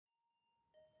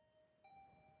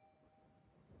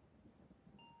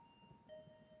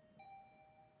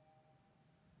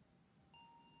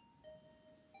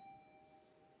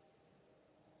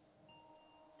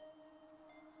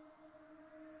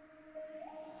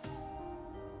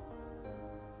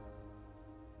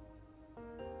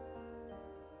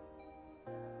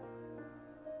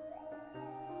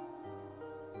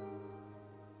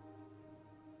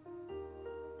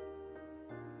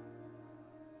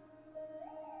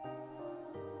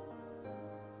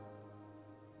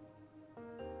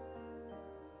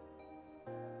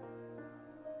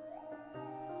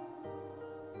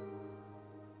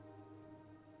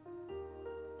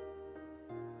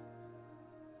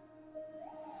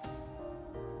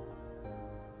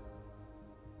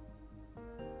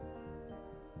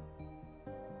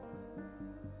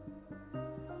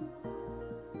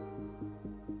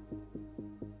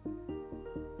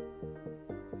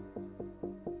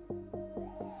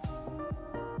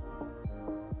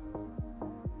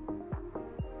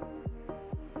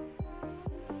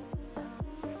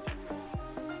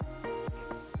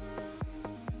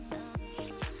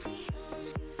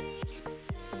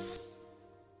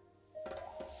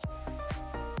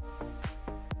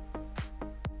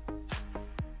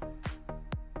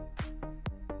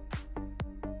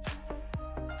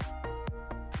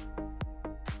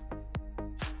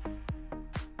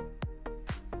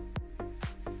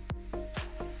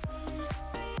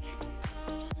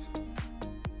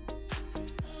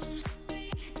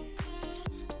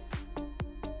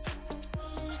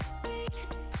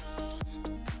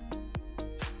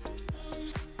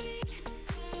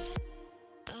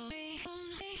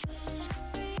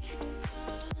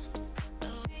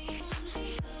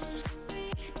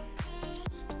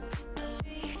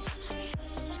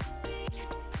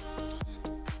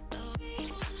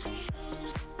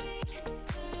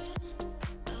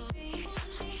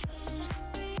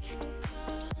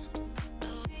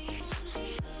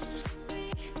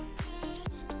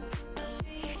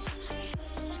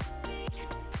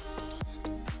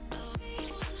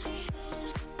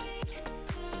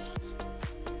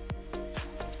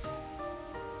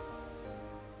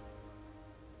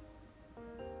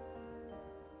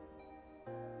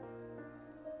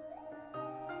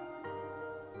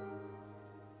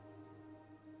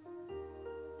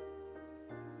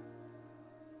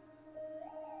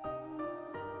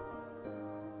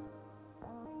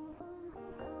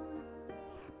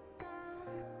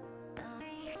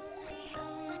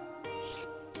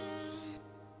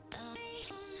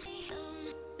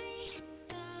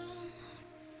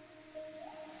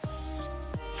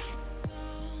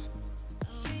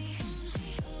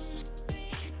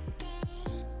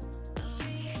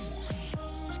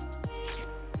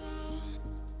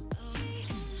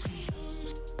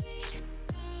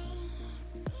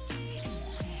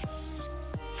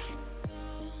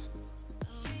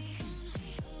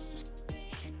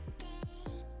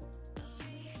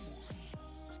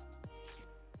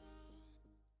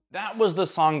That was the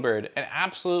SongBird, an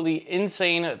absolutely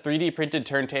insane 3D printed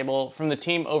turntable from the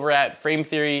team over at Frame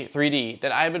Theory 3D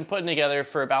that I've been putting together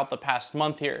for about the past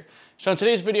month here. So in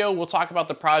today's video, we'll talk about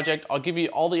the project. I'll give you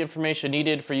all the information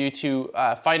needed for you to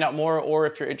find out more, or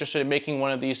if you're interested in making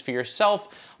one of these for yourself.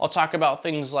 I'll talk about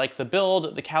things like the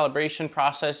build, the calibration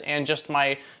process, and just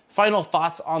my final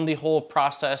thoughts on the whole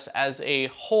process as a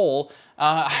whole.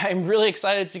 I'm really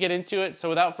excited to get into it, so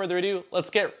without further ado, let's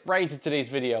get right into today's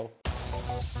video.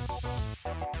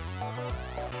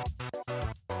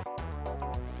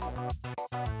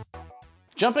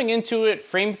 Jumping into it,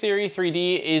 Frame Theory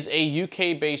 3D is a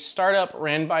UK-based startup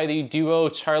ran by the duo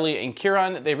Charlie and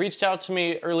Kieran. They reached out to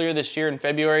me earlier this year in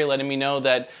February, letting me know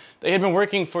that they had been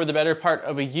working for the better part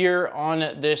of a year on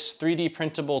this 3D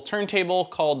printable turntable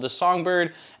called the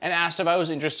SongBird, and asked if I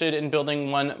was interested in building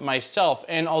one myself.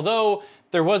 And although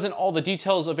there wasn't all the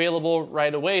details available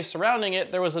right away surrounding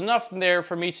it, there was enough there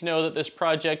for me to know that this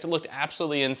project looked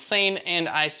absolutely insane, and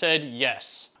I said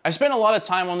yes. I spent a lot of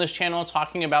time on this channel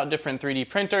talking about different 3D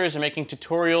printers and making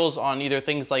tutorials on either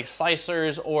things like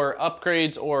slicers or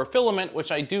upgrades or filament,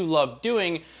 which I do love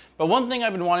doing. But one thing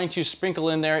I've been wanting to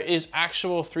sprinkle in there is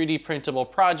actual 3D printable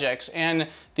projects, and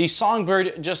the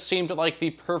SongBird just seemed like the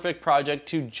perfect project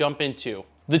to jump into.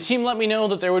 The team let me know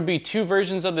that there would be two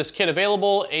versions of this kit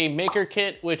available, a maker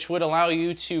kit, which would allow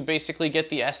you to basically get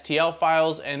the STL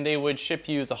files and they would ship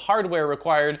you the hardware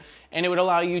required, and it would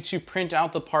allow you to print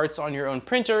out the parts on your own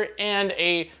printer, and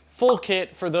a full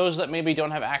kit for those that maybe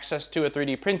don't have access to a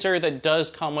 3D printer that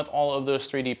does come with all of those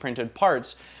 3D printed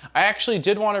parts. I actually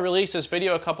did want to release this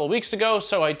video a couple weeks ago,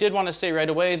 so I did want to say right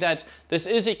away that this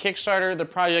is a Kickstarter. The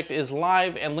project is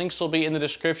live, and links will be in the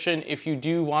description if you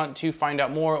do want to find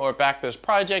out more or back this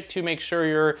project to make sure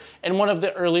you're in one of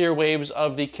the earlier waves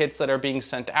of the kits that are being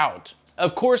sent out.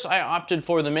 Of course, I opted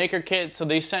for the maker kit, so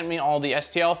they sent me all the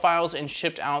STL files and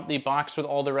shipped out the box with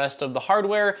all the rest of the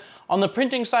hardware. On the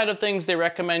printing side of things, they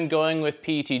recommend going with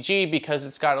PETG because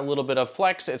it's got a little bit of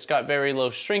flex, it's got very low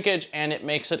shrinkage, and it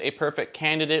makes it a perfect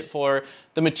candidate for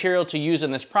the material to use in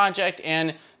this project.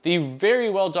 And the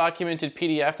very well documented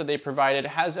PDF that they provided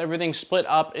has everything split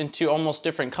up into almost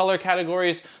different color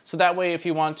categories, so that way if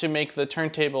you want to make the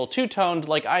turntable two-toned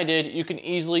like I did, you can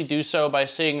easily do so by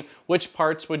seeing which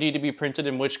parts would need to be printed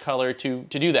in which color to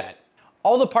do that.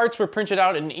 All the parts were printed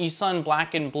out in eSun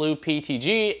black and blue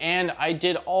PETG, and I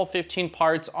did all 15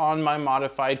 parts on my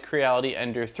modified Creality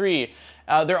Ender 3.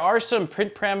 There are some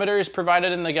print parameters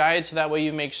provided in the guide, so that way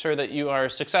you make sure that you are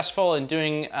successful in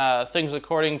doing things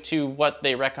according to what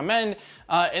they recommend.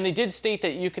 And they did state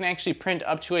that you can actually print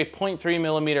up to a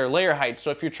 0.3mm layer height. So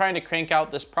if you're trying to crank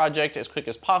out this project as quick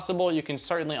as possible, you can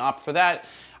certainly opt for that.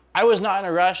 I was not in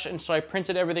a rush, and so I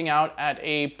printed everything out at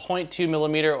a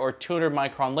 0.2mm or 200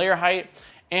 micron layer height,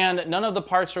 and none of the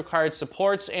parts required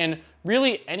supports, and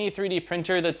really any 3D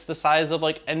printer that's the size of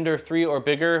like Ender 3 or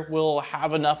bigger will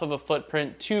have enough of a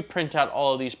footprint to print out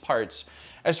all of these parts.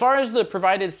 As far as the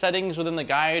provided settings within the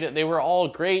guide, they were all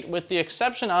great, with the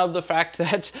exception of the fact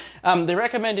that they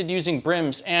recommended using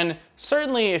brims. And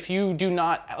certainly if you do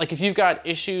not, like if you've got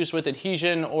issues with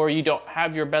adhesion or you don't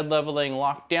have your bed leveling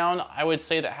locked down, I would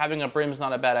say that having a brim is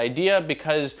not a bad idea,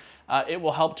 because it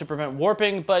will help to prevent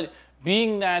warping. But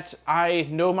being that I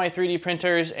know my 3D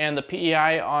printers and the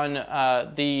PEI on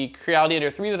the Creality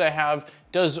Ender 3 that I have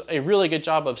does a really good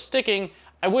job of sticking,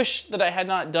 I wish that I had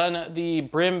not done the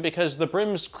brim, because the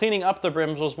brims, cleaning up the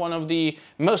brims was one of the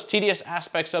most tedious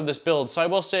aspects of this build. So I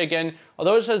will say again,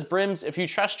 although it says brims, if you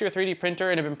trust your 3D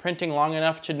printer and have been printing long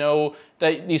enough to know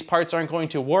that these parts aren't going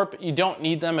to warp, you don't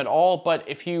need them at all. But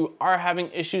if you are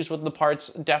having issues with the parts,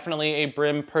 definitely a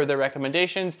brim per their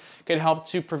recommendations can help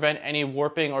to prevent any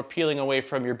warping or peeling away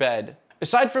from your bed.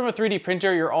 Aside from a 3D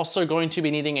printer, you're also going to be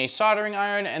needing a soldering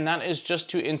iron, and that is just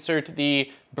to insert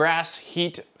the brass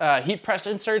heat press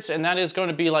inserts, and that is going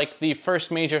to be like the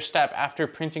first major step after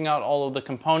printing out all of the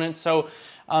components. So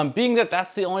being that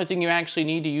that's the only thing you actually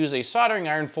need to use a soldering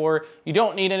iron for, you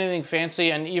don't need anything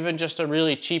fancy, and even just a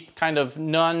really cheap kind of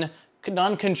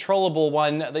non-controllable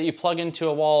one that you plug into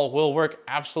a wall will work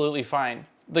absolutely fine.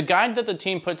 The guide that the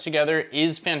team put together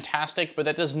is fantastic, but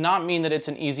that does not mean that it's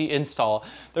an easy install.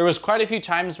 There was quite a few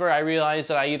times where I realized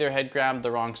that I either had grabbed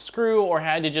the wrong screw or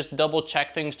had to just double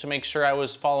check things to make sure I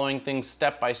was following things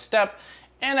step by step,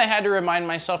 and I had to remind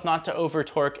myself not to over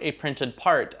torque a printed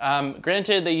part.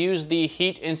 Granted, they used the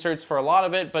heat inserts for a lot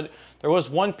of it, but there was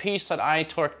one piece that I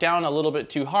torqued down a little bit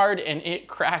too hard and it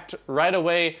cracked right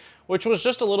away, which was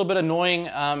just a little bit annoying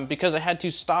because I had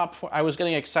to stop. I was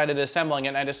getting excited assembling it,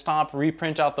 and I had to stop,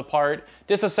 reprint out the part,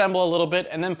 disassemble a little bit,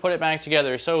 and then put it back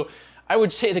together. So I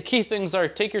would say the key things are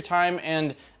take your time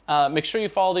and Make sure you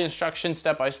follow the instructions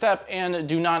step by step and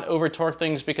do not over torque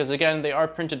things because again, they are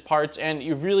printed parts and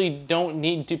you really don't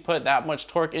need to put that much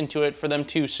torque into it for them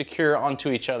to secure onto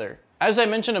each other. As I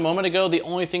mentioned a moment ago, the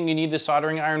only thing you need the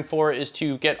soldering iron for is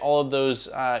to get all of those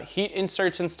heat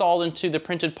inserts installed into the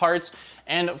printed parts.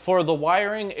 And for the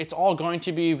wiring, it's all going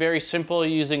to be very simple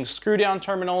using screw down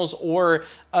terminals or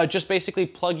just basically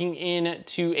plugging in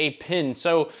to a pin.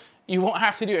 So you won't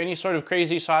have to do any sort of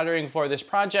crazy soldering for this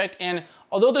project. And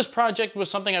although this project was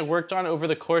something I worked on over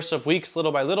the course of weeks,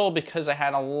 little by little, because I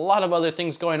had a lot of other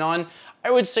things going on,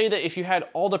 I would say that if you had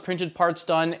all the printed parts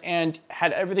done and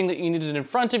had everything that you needed in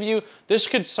front of you, this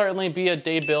could certainly be a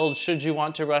day build should you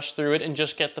want to rush through it and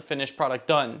just get the finished product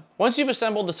done. Once you've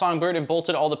assembled the SongBird and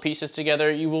bolted all the pieces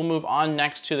together, you will move on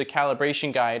next to the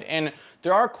calibration guide. And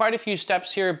there are quite a few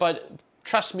steps here, but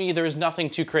trust me, there is nothing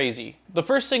too crazy. The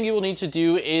first thing you will need to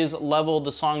do is level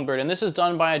the SongBird, and this is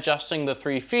done by adjusting the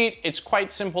 3 feet. It's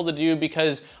quite simple to do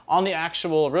because on the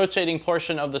actual rotating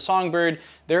portion of the SongBird,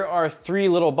 there are 3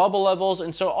 little bubble levels,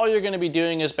 and so all you're going to be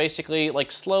doing is basically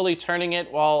like slowly turning it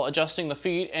while adjusting the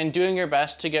feet and doing your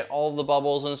best to get all of the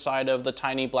bubbles inside of the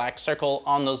tiny black circle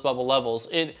on those bubble levels.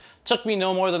 It took me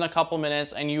no more than a couple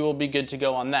minutes and you will be good to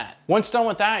go on that. Once done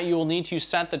with that, you will need to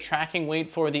set the tracking weight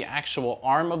for the actual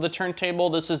arm of the turntable.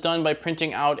 This is done by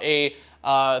printing out a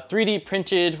 3D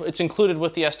printed, it's included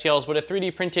with the STLs, but a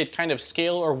 3D printed kind of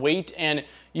scale or weight, and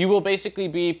you will basically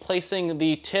be placing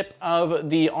the tip of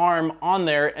the arm on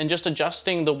there and just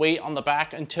adjusting the weight on the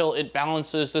back until it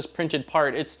balances this printed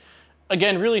part. It's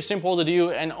again, really simple to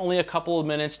do and only a couple of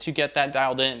minutes to get that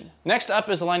dialed in. Next up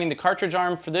is aligning the cartridge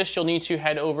arm. For this, you'll need to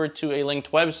head over to a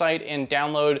linked website and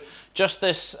download just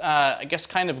this, I guess,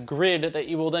 kind of grid that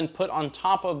you will then put on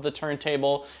top of the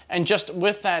turntable. And just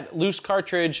with that loose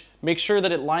cartridge, make sure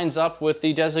that it lines up with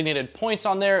the designated points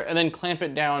on there and then clamp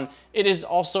it down. It is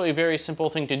also a very simple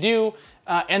thing to do.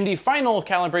 And the final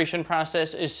calibration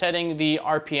process is setting the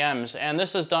RPMs. And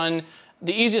this is done.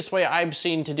 The easiest way I've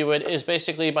seen to do it is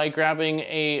basically by grabbing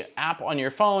an app on your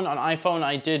phone. On iPhone,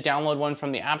 I did download one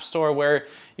from the App Store where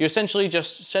you essentially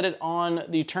just set it on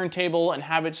the turntable and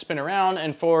have it spin around.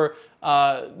 And for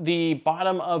the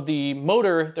bottom of the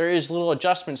motor, there is little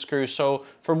adjustment screws. So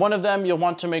for one of them, you'll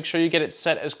want to make sure you get it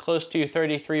set as close to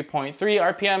 33.3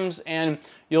 RPMs, and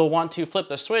you'll want to flip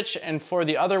the switch. And for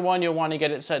the other one, you'll want to get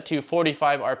it set to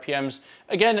 45 RPMs.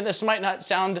 Again, this might not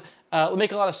sound it'll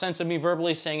make a lot of sense of me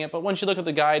verbally saying it, but once you look at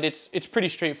the guide, it's pretty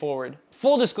straightforward.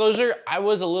 Full disclosure, I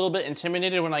was a little bit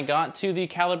intimidated when I got to the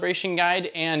calibration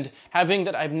guide, and having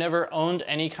that I've never owned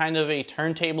any kind of a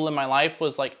turntable in my life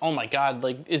was like, oh my God,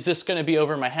 like, is this gonna be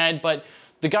over my head? But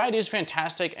the guide is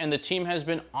fantastic and the team has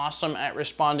been awesome at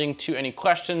responding to any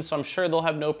questions, so I'm sure they'll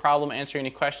have no problem answering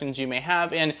any questions you may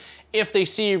have. And if they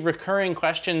see recurring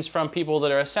questions from people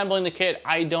that are assembling the kit,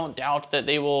 I don't doubt that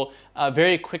they will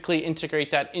very quickly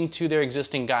integrate that into their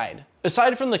existing guide.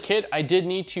 Aside from the kit, I did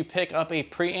need to pick up a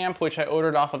preamp, which I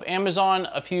ordered off of Amazon,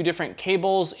 a few different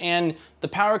cables, and the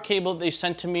power cable they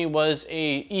sent to me was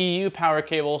a EU power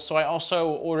cable, so I also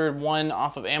ordered one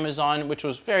off of Amazon, which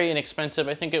was very inexpensive.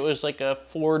 I think it was like a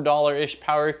 $4-ish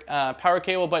power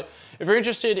cable, but if you're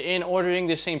interested in ordering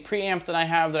the same preamp that I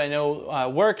have that I know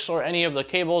works, or any of the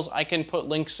cables, I can put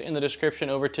links in the description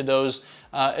over to those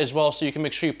as well, so you can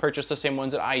make sure you purchase the same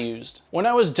ones that I used. When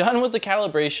I was done with the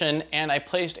calibration and I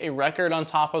placed a record on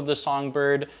top of the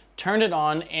SongBird, turned it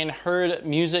on, and heard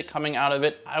music coming out of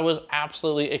it, I was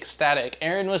absolutely ecstatic.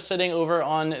 Erin was sitting over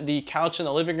on the couch in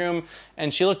the living room,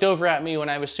 and she looked over at me when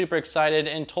I was super excited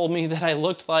and told me that I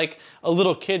looked like a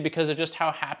little kid because of just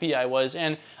how happy I was.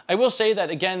 And I will say that,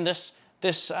 again, this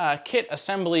kit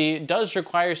assembly does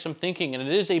require some thinking, and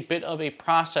it is a bit of a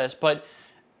process, but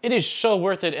it is so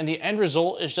worth it, and the end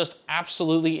result is just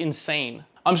absolutely insane.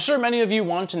 I'm sure many of you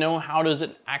want to know, how does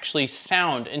it actually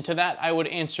sound? And to that I would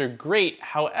answer great.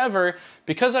 However,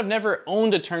 because I've never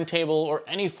owned a turntable or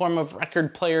any form of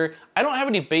record player, I don't have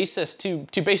any basis to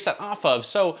base that off of.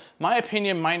 So my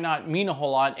opinion might not mean a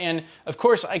whole lot. And of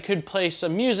course I could play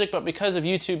some music, but because of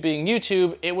YouTube being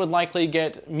YouTube, it would likely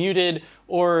get muted,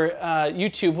 or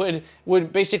YouTube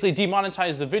would basically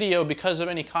demonetize the video because of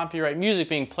any copyright music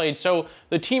being played. So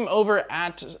the team over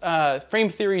at Frame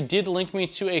Theory did link me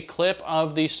to a clip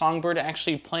of the SongBird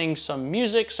actually playing some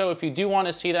music. So if you do want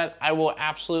to see that, I will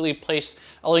absolutely place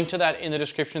a link to that in the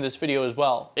description of this video as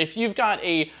well. If you've got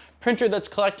a printer that's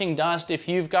collecting dust, if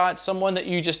you've got someone that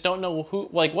you just don't know who,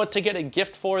 like what to get a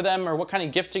gift for them or what kind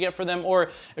of gift to get for them, or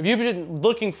if you've been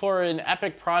looking for an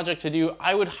epic project to do,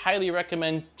 I would highly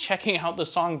recommend checking out the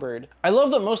SongBird. I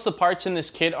love that most of the parts in this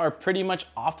kit are pretty much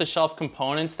off-the-shelf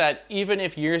components that even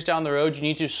if years down the road you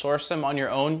need to source them on your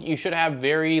own, you should have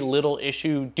very little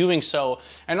issue doing so.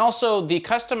 And also the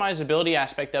customizability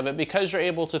aspect of it, because you're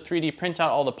able to 3D print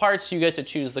out all the parts, you get to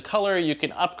choose the color, you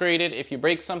can upgrade it. If you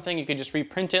break something, you can just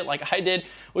reprint it like I did,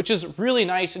 which is really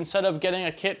nice instead of getting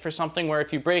a kit for something where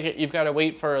if you break it, you've got to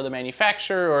wait for the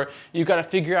manufacturer or you've got to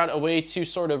figure out a way to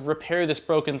sort of repair this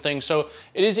broken thing. So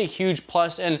it is a huge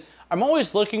plus, and I'm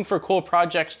always looking for cool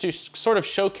projects to sort of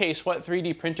showcase what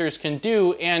 3D printers can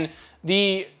do, and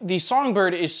the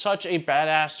SongBird is such a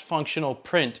badass functional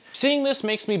print. Seeing this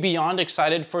makes me beyond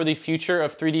excited for the future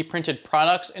of 3D printed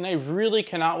products, and I really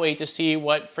cannot wait to see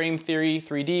what Frame Theory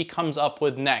 3D comes up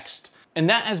with next. And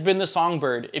that has been the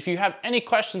SongBird. If you have any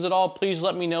questions at all, please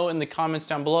let me know in the comments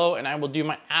down below, and I will do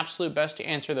my absolute best to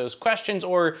answer those questions.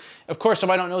 Or, of course, if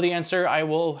I don't know the answer, I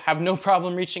will have no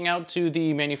problem reaching out to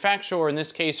the manufacturer, or in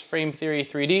this case, Frame Theory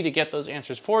 3D, to get those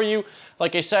answers for you.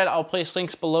 Like I said, I'll place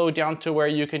links below down to where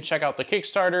you can check out the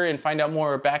Kickstarter and find out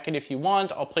more about it if you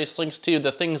want. I'll place links to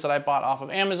the things that I bought off of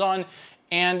Amazon.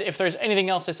 And if there's anything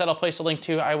else I said I'll place a link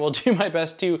to, I will do my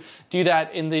best to do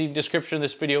that in the description of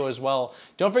this video as well.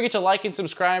 Don't forget to like and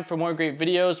subscribe for more great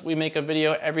videos. We make a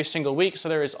video every single week, so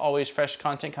there is always fresh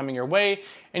content coming your way.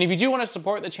 And if you do want to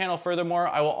support the channel furthermore,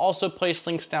 I will also place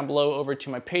links down below over to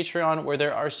my Patreon, where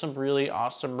there are some really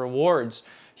awesome rewards.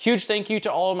 Huge thank you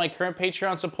to all of my current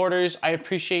Patreon supporters. I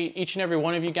appreciate each and every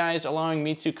one of you guys allowing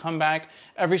me to come back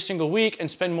every single week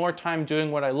and spend more time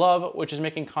doing what I love, which is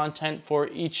making content for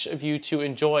each of you to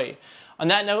enjoy. On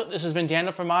that note, this has been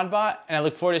Daniel from ModBot, and I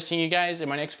look forward to seeing you guys in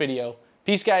my next video.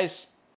 Peace, guys.